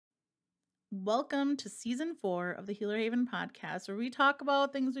Welcome to season 4 of the Healer Haven podcast, where we talk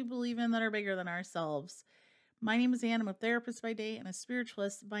about things we believe in that are bigger than ourselves. My name is Anne. I'm a therapist by day and a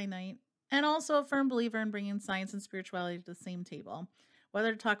spiritualist by night, and also a firm believer in bringing science and spirituality to the same table,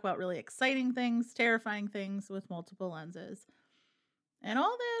 whether to talk about really exciting things, terrifying things with multiple lenses. And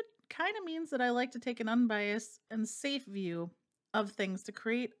all that kind of means that I like to take an unbiased and safe view of things to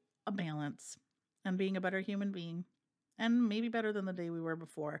create a balance and being a better human being, and maybe better than the day we were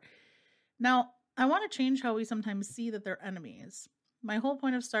before. Now, I want to change how we sometimes see that they're enemies. My whole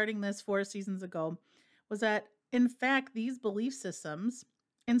point of starting this 4 seasons ago was that, in fact, these belief systems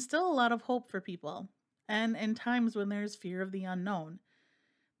instill a lot of hope for people, and in times when there's fear of the unknown.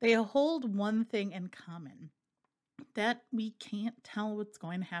 They hold one thing in common, that we can't tell what's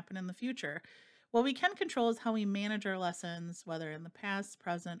going to happen in the future. What we can control is how we manage our lessons, whether in the past,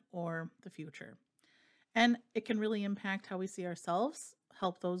 present, or the future. And it can really impact how we see ourselves,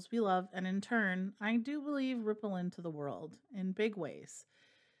 help those we love, and in turn, I do believe ripple into the world in big ways.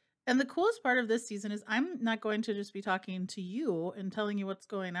 And the coolest part of this season is I'm not going to just be talking to you and telling you what's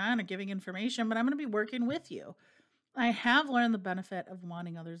going on or giving information, but I'm going to be working with you. I have learned the benefit of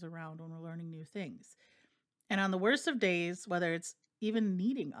wanting others around when we're learning new things. And on the worst of days, whether it's even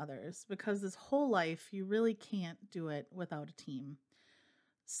needing others, because this whole life, you really can't do it without a team.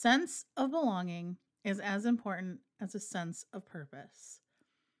 Sense of belonging is as important as a sense of purpose.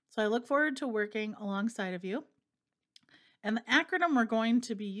 So I look forward to working alongside of you. And the acronym we're going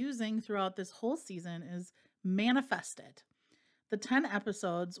to be using throughout this whole season is Manifested. The 10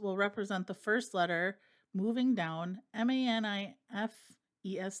 episodes will represent the first letter moving down, Manifestit.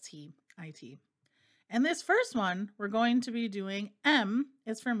 And this first one, we're going to be doing M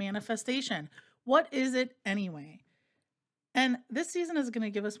is for manifestation. What is it anyway? And this season is going to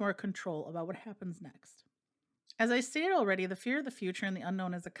give us more control about what happens next. As I stated already, the fear of the future and the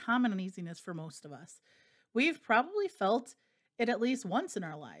unknown is a common uneasiness for most of us. We've probably felt it at least once in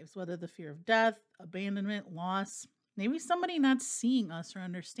our lives, whether the fear of death, abandonment, loss, maybe somebody not seeing us or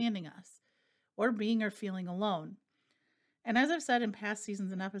understanding us, or being or feeling alone. And as I've said in past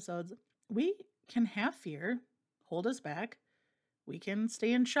seasons and episodes, we can have fear hold us back, we can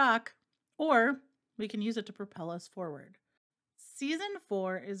stay in shock, or we can use it to propel us forward. Season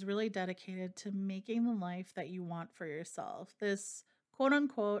 4 is really dedicated to making the life that you want for yourself. This quote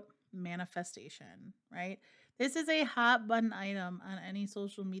unquote manifestation, right? This is a hot button item on any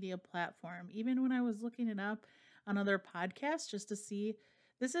social media platform. Even when I was looking it up on other podcasts just to see,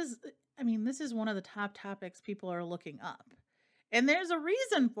 this is one of the top topics people are looking up. And there's a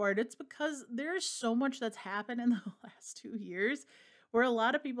reason for it. It's because there's so much that's happened in the last 2 years where a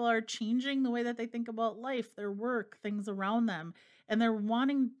lot of people are changing the way that they think about life, their work, things around them. And they're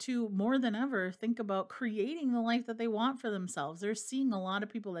wanting to, more than ever, think about creating the life that they want for themselves. They're seeing a lot of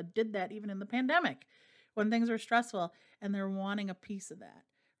people that did that even in the pandemic when things were stressful, and they're wanting a piece of that,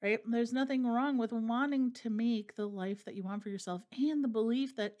 right? There's nothing wrong with wanting to make the life that you want for yourself and the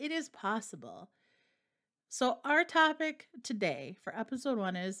belief that it is possible. So, our topic today for episode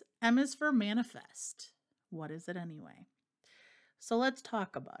 1 is M is for manifest. What is it anyway? So, let's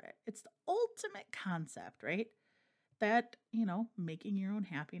talk about it. It's the ultimate concept, right? That, making your own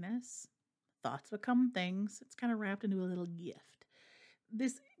happiness, thoughts become things. It's kind of wrapped into a little gift.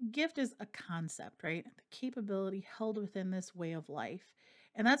 This gift is a concept, right? The capability held within this way of life.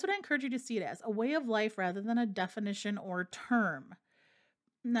 And that's what I encourage you to see it as, a way of life rather than a definition or term.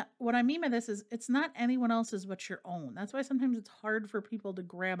 Now, what I mean by this is it's not anyone else's but your own. That's why sometimes it's hard for people to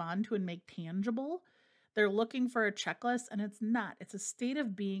grab onto and make tangible. They're looking for a checklist, and it's not. It's a state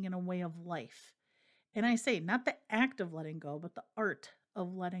of being and a way of life. And I say not the act of letting go, but the art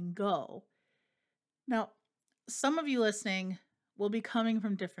of letting go. Now, some of you listening will be coming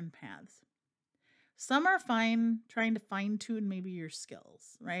from different paths. Some are fine trying to fine tune maybe your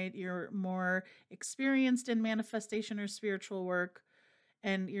skills, right? You're more experienced in manifestation or spiritual work,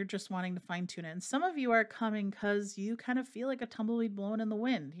 and you're just wanting to fine tune it. And some of you are coming because you kind of feel like a tumbleweed blowing in the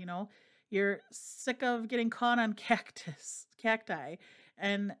wind. You're sick of getting caught on cacti,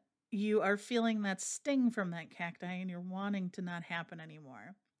 and you are feeling that sting from that cacti, and you're wanting to not happen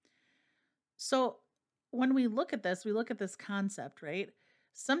anymore. So when we look at this concept, right?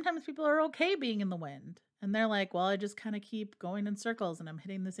 Sometimes people are okay being in the wind, and they're like, well, I just kind of keep going in circles and I'm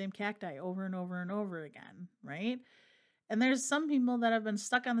hitting the same cacti over and over and over again, right? And there's some people that have been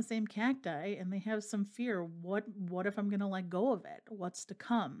stuck on the same cacti and they have some fear. What if I'm going to let go of it? What's to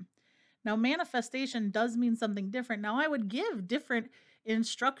come? Now, manifestation does mean something different. Now, I would give different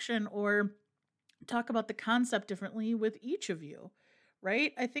instruction or talk about the concept differently with each of you,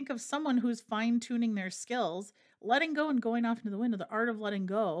 right? I think of someone who's fine tuning their skills, letting go and going off into the wind, the art of letting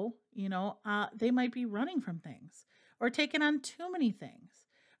go, they might be running from things or taking on too many things,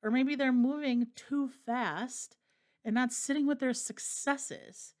 or maybe they're moving too fast and not sitting with their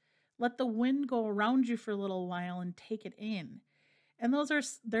successes. Let the wind go around you for a little while and take it in. And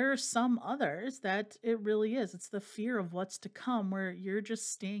there are some others that it really is. It's the fear of what's to come where you're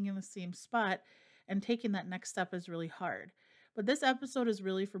just staying in the same spot and taking that next step is really hard. But this episode is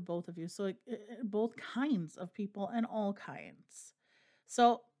really for both of you. So both kinds of people and all kinds.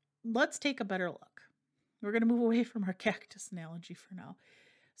 So let's take a better look. We're going to move away from our cactus analogy for now.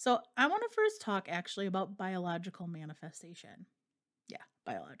 So I want to first talk actually about biological manifestation. Yeah,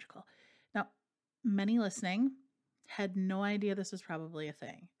 biological. Now, many listening had no idea this was probably a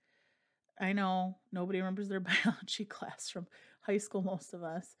thing. I know nobody remembers their biology class from high school, most of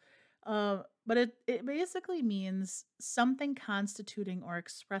us. But it basically means something constituting or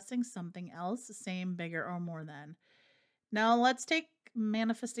expressing something else, the same, bigger, or more than. Now, let's take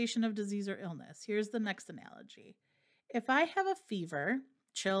manifestation of disease or illness. Here's the next analogy. If I have a fever,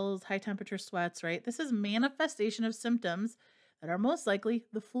 chills, high temperature sweats, right? This is manifestation of symptoms that are most likely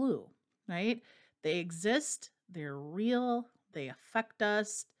the flu, right? They exist, they're real, they affect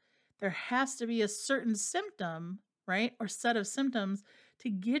us. There has to be a certain symptom, right? Or set of symptoms to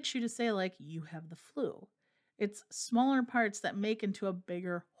get you to say, like, you have the flu. It's smaller parts that make into a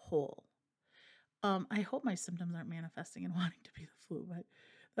bigger whole. I hope my symptoms aren't manifesting and wanting to be the flu, but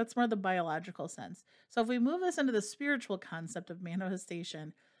that's more the biological sense. So if we move this into the spiritual concept of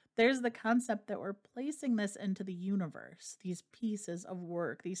manifestation, there's the concept that we're placing this into the universe, these pieces of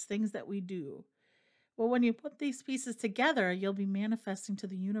work, these things that we do. Well, when you put these pieces together, you'll be manifesting to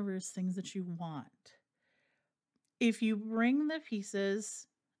the universe things that you want. If you bring the pieces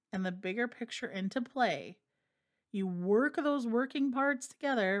and the bigger picture into play, you work those working parts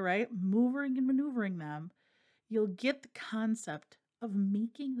together, right? Moving and maneuvering them, you'll get the concept of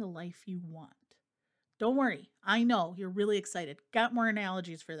making the life you want. Don't worry. I know you're really excited. Got more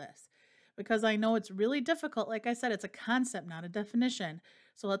analogies for this because I know it's really difficult. Like I said, it's a concept, not a definition.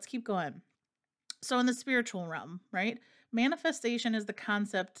 So let's keep going. So in the spiritual realm, right? Manifestation is the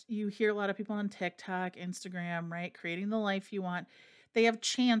concept. You hear a lot of people on TikTok, Instagram, right? Creating the life you want. They have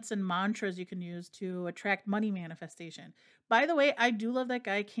chants and mantras you can use to attract money manifestation. By the way, I do love that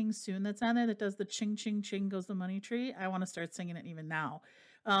guy, King Soon, that's on there that does the ching, ching, ching goes the money tree. I want to start singing it even now.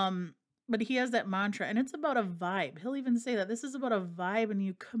 But he has that mantra and it's about a vibe. He'll even say that this is about a vibe and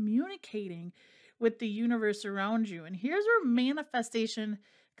you communicating with the universe around you. And here's where manifestation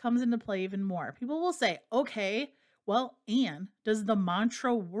comes into play even more. People will say, okay, well, Anne, does the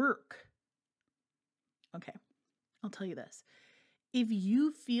mantra work? Okay, I'll tell you this. If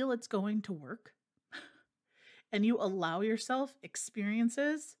you feel it's going to work and you allow yourself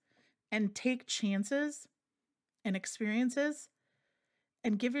experiences and take chances and experiences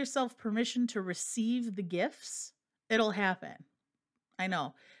and give yourself permission to receive the gifts, it'll happen. I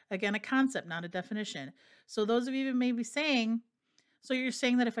know. Again, a concept, not a definition. So those of you who may be saying, so you're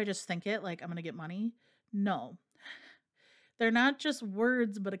saying that if I just think it, like I'm going to get money? No. They're not just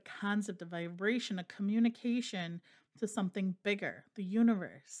words, but a concept, a vibration, a communication to something bigger, the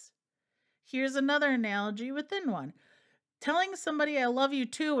universe. Here's another analogy within one. Telling somebody I love you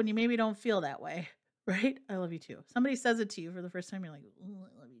too when you maybe don't feel that way, right? I love you too. Somebody says it to you for the first time, you're like, oh,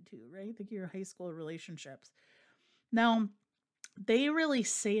 I love you too, right? Think of your high school relationships. Now, they really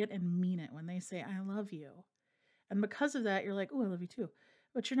say it and mean it when they say, I love you. And because of that, you're like, oh, I love you too.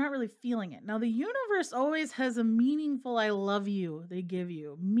 But you're not really feeling it. Now, the universe always has a meaningful I love you they give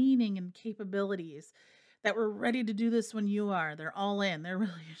you, meaning and capabilities that we're ready to do this when you are. They're all in. They're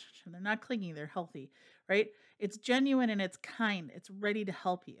really, they're not clingy. They're healthy, right? It's genuine and it's kind. It's ready to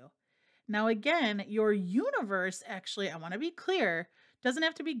help you. Now, again, your universe, actually, I want to be clear, doesn't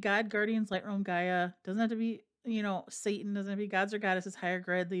have to be God, guardians, light realm, Gaia. Doesn't have to be, Satan. Doesn't have to be gods or goddesses, higher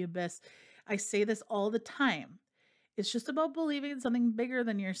grid, the abyss. I say this all the time. It's just about believing in something bigger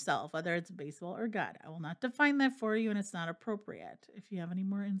than yourself, whether it's baseball or God. I will not define that for you, and it's not appropriate. If you have any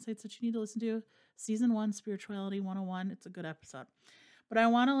more insights that you need to listen to, Season 1, Spirituality 101, it's a good episode. But I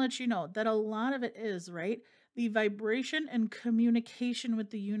want to let you know that a lot of it is, right, the vibration and communication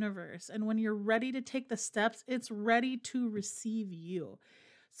with the universe. And when you're ready to take the steps, it's ready to receive you.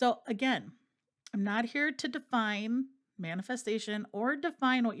 So again, I'm not here to define manifestation or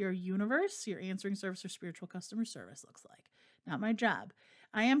define what your universe, your answering service, or spiritual customer service looks like. Not my job.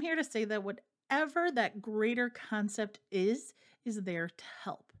 I am here to say that whatever that greater concept is there to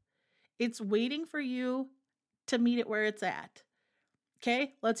help. It's waiting for you to meet it where it's at.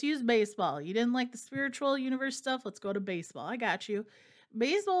 Okay, let's use baseball. You didn't like the spiritual universe stuff? Let's go to baseball. I got you.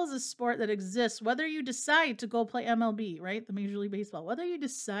 Baseball is a sport that exists whether you decide to go play MLB, right? The Major League Baseball. Whether you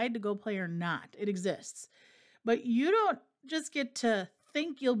decide to go play or not, it exists. But you don't just get to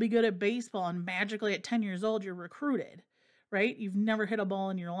think you'll be good at baseball and magically at 10 years old you're recruited, right? You've never hit a ball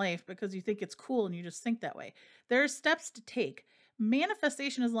in your life because you think it's cool and you just think that way. There are steps to take.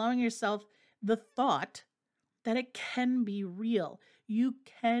 Manifestation is allowing yourself the thought that it can be real. You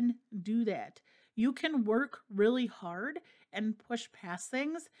can do that. You can work really hard and push past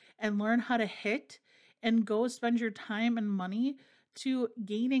things and learn how to hit and go spend your time and money to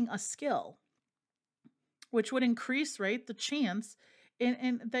gaining a skill, which would increase, right, the chance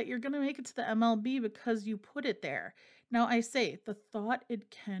and that you're going to make it to the MLB because you put it there. Now, I say the thought it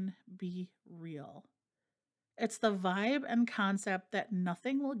can be real. It's the vibe and concept that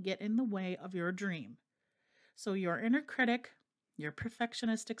nothing will get in the way of your dream. So your inner critic, your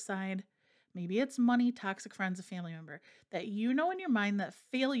perfectionistic side, maybe it's money, toxic friends, a family member, that you know in your mind that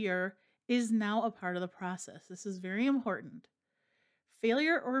failure is now a part of the process. This is very important.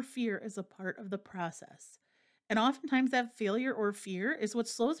 Failure or fear is a part of the process. And oftentimes that failure or fear is what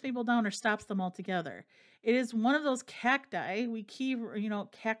slows people down or stops them altogether. It is one of those cacti,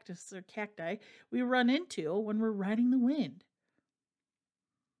 cactus or cacti we run into when we're riding the wind.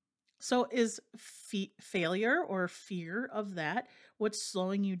 So is failure or fear of that what's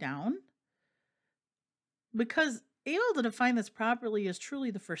slowing you down? Because able to define this properly is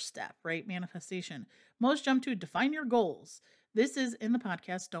truly the first step, right? Manifestation. Most jump to define your goals. This is in the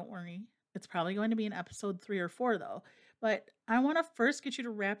podcast, don't worry. It's probably going to be in episode 3 or 4 though. But I want to first get you to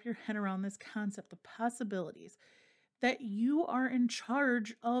wrap your head around this concept of possibilities, that you are in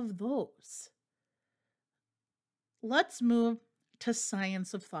charge of those. Let's move to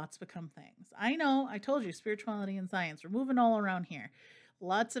science of thoughts become things. I know, I told you, spirituality and science. We're moving all around here.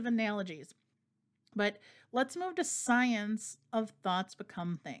 Lots of analogies. But let's move to science of thoughts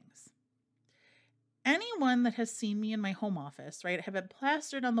become things. Anyone that has seen me in my home office, right, have it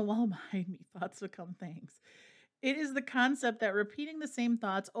plastered on the wall behind me, thoughts become things. It is the concept that repeating the same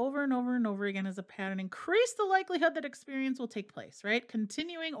thoughts over and over and over again as a pattern increase the likelihood that experience will take place, right?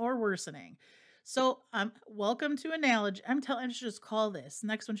 Continuing or worsening. So welcome to analogy. I should just call this.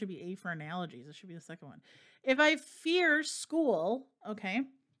 Next one should be A for analogies. It should be the second one. If I fear school, okay,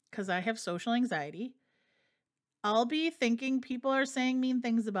 because I have social anxiety, I'll be thinking people are saying mean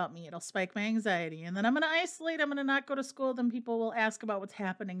things about me. It'll spike my anxiety. And then I'm going to isolate. I'm going to not go to school. Then people will ask about what's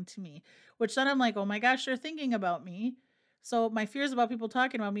happening to me, which then I'm like, oh my gosh, they're thinking about me. So my fears about people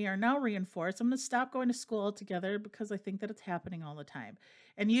talking about me are now reinforced. I'm going to stop going to school altogether because I think that it's happening all the time.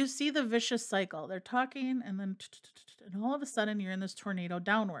 And you see the vicious cycle. They're talking and then and all of a sudden you're in this tornado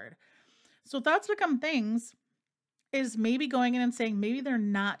downward. So thoughts become things is maybe going in and saying, maybe they're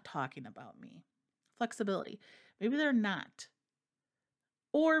not talking about me. Flexibility. Maybe they're not.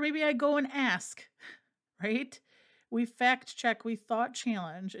 Or maybe I go and ask, right? We fact check, we thought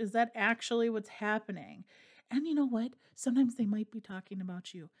challenge. Is that actually what's happening? And you know what? Sometimes they might be talking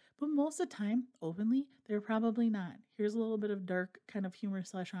about you, but most of the time, openly, they're probably not. Here's a little bit of dark kind of humor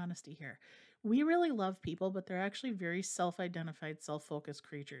 / honesty here. We really love people, but they're actually very self-identified, self-focused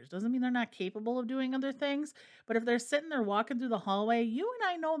creatures. Doesn't mean they're not capable of doing other things, but if they're sitting there walking through the hallway, you and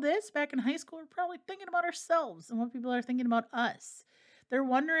I know this, back in high school, we're probably thinking about ourselves and what people are thinking about us. They're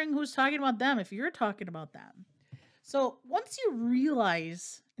wondering who's talking about them if you're talking about them. So once you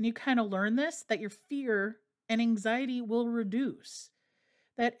realize and you kind of learn this, that your fear and anxiety will reduce,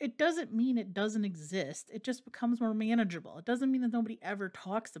 that it doesn't mean it doesn't exist. It just becomes more manageable. It doesn't mean that nobody ever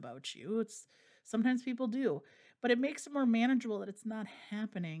talks about you. It's sometimes people do, but it makes it more manageable that it's not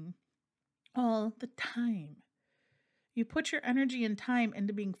happening all the time. You put your energy and time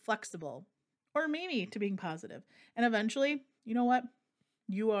into being flexible, or maybe to being positive. And eventually, you know what?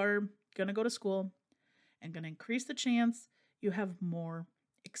 You are going to go to school and going to increase the chance you have more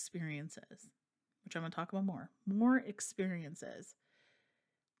experiences, which I'm going to talk about more experiences.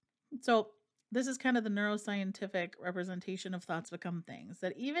 So this is kind of the neuroscientific representation of thoughts become things,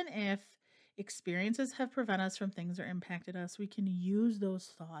 that even if experiences have prevented us from things or impacted us, we can use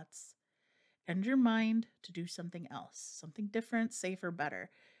those thoughts and your mind to do something else, something different, safer, better.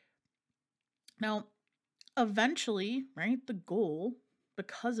 Now, eventually, right, the goal,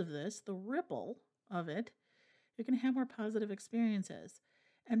 because of this, the ripple of it, you're going to have more positive experiences.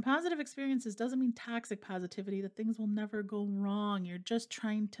 And positive experiences doesn't mean toxic positivity, that things will never go wrong. You're just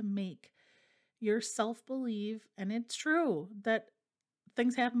trying to make yourself believe, and it's true, that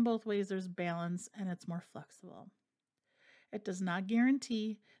things happen both ways. There's balance and it's more flexible. It does not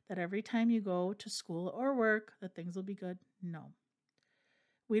guarantee that every time you go to school or work that things will be good. No.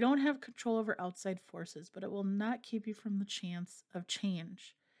 We don't have control over outside forces, but it will not keep you from the chance of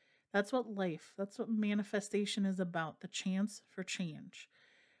change. That's what manifestation is about, the chance for change.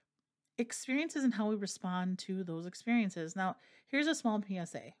 Experiences and how we respond to those experiences. Now, here's a small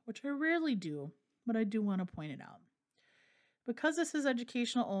PSA, which I rarely do, but I do want to point it out. Because this is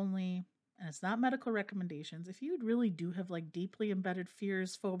educational only and it's not medical recommendations, if you really do have like deeply embedded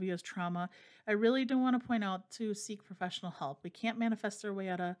fears, phobias, trauma, I really do want to point out to seek professional help. We can't manifest our way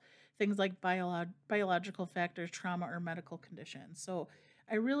out of things like biological factors, trauma, or medical conditions. So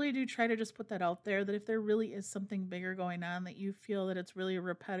I really do try to just put that out there that if there really is something bigger going on that you feel that it's really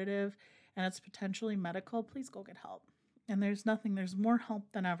repetitive and it's potentially medical, please go get help. And there's more help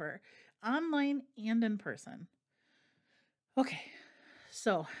than ever, online and in person. Okay,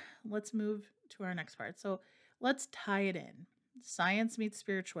 so let's move to our next part. So let's tie it in. Science meets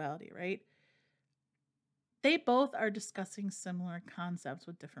spirituality, right? They both are discussing similar concepts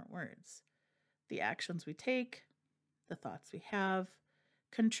with different words. The actions we take, the thoughts we have,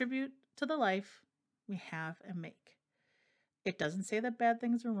 contribute to the life we have and make. It doesn't say that bad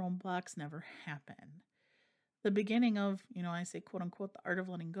things or roadblocks never happen. The beginning of, I say quote unquote, the art of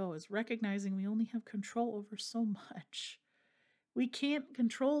letting go is recognizing we only have control over so much. We can't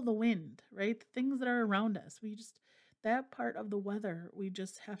control the wind, right? The things that are around us. That part of the weather, we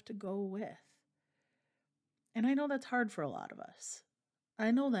just have to go with. And I know that's hard for a lot of us.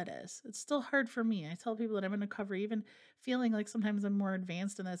 I know that is. It's still hard for me. I tell people that I'm going to cover, even feeling like sometimes I'm more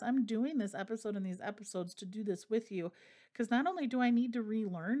advanced in this. I'm doing this episode and these episodes to do this with you because not only do I need to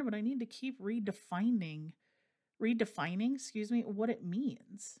relearn, but I need to keep redefining, what it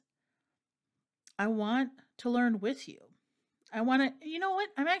means. I want to learn with you. I want to, you know what?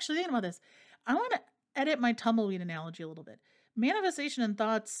 I'm actually thinking about this. I want to edit my tumbleweed analogy a little bit. Manifestation and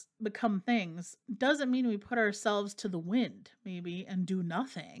thoughts become things doesn't mean we put ourselves to the wind, maybe, and do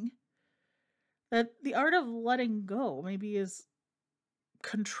nothing. That the art of letting go maybe is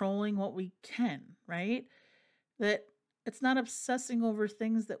controlling what we can, right? That it's not obsessing over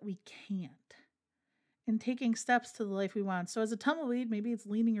things that we can't and taking steps to the life we want. So as a tumbleweed, maybe it's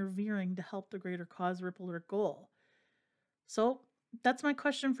leaning or veering to help the greater cause, ripple, or goal. So that's my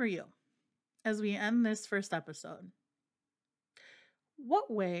question for you as we end this first episode. What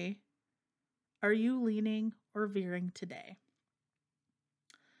way are you leaning or veering today?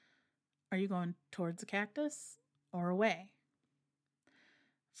 Are you going towards the cactus or away?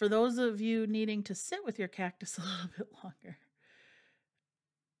 For those of you needing to sit with your cactus a little bit longer,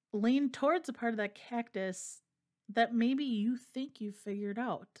 lean towards a part of that cactus that maybe you think you figured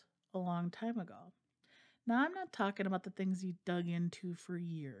out a long time ago. Now, I'm not talking about the things you dug into for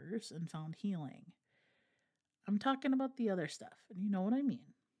years and found healing. I'm talking about the other stuff, and you know what I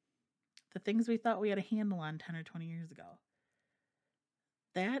mean. The things we thought we had a handle on 10 or 20 years ago.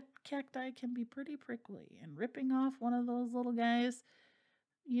 That cacti can be pretty prickly, and ripping off one of those little guys,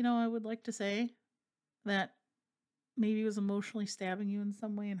 I would like to say that maybe was emotionally stabbing you in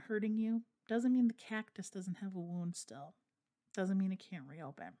some way and hurting you. Doesn't mean the cactus doesn't have a wound still. Doesn't mean it can't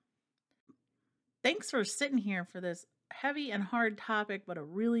reopen. Thanks for sitting here for this heavy and hard topic, but a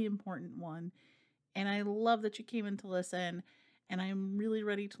really important one. And I love that you came in to listen. And I'm really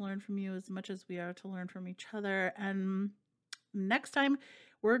ready to learn from you as much as we are to learn from each other. And next time,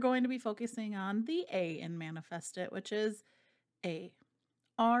 we're going to be focusing on the A in Manifest It, which is A.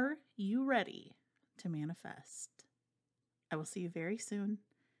 Are you ready to manifest? I will see you very soon.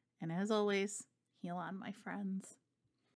 And as always, heal on, my friends.